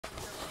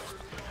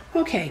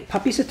Okay,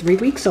 puppies are 3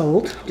 weeks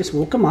old. Just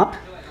woke them up.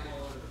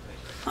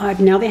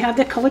 Now they have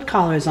their colored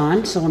collars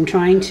on, so I'm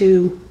trying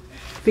to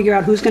figure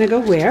out who's going to go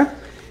where.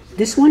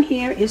 This one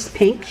here is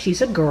pink.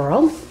 She's a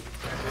girl.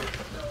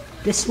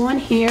 This one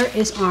here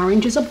is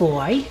orange, is a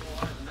boy.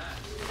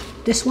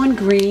 This one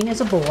green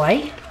is a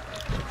boy.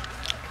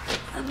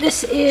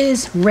 This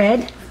is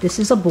red. This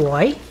is a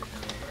boy.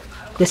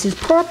 This is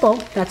purple.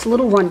 That's a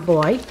little runt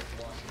boy.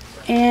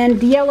 And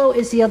the yellow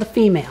is the other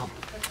female.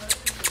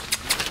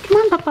 Come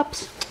on,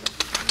 pup-pups.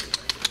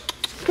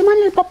 Come on,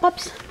 little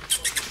pup-pups.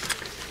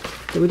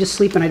 They were just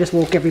sleeping. I just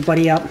woke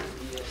everybody up.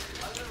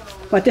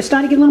 But they're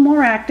starting to get a little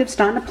more active,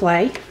 starting to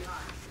play.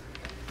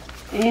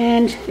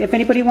 And if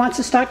anybody wants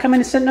to start coming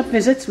and setting up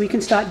visits, we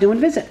can start doing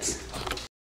visits.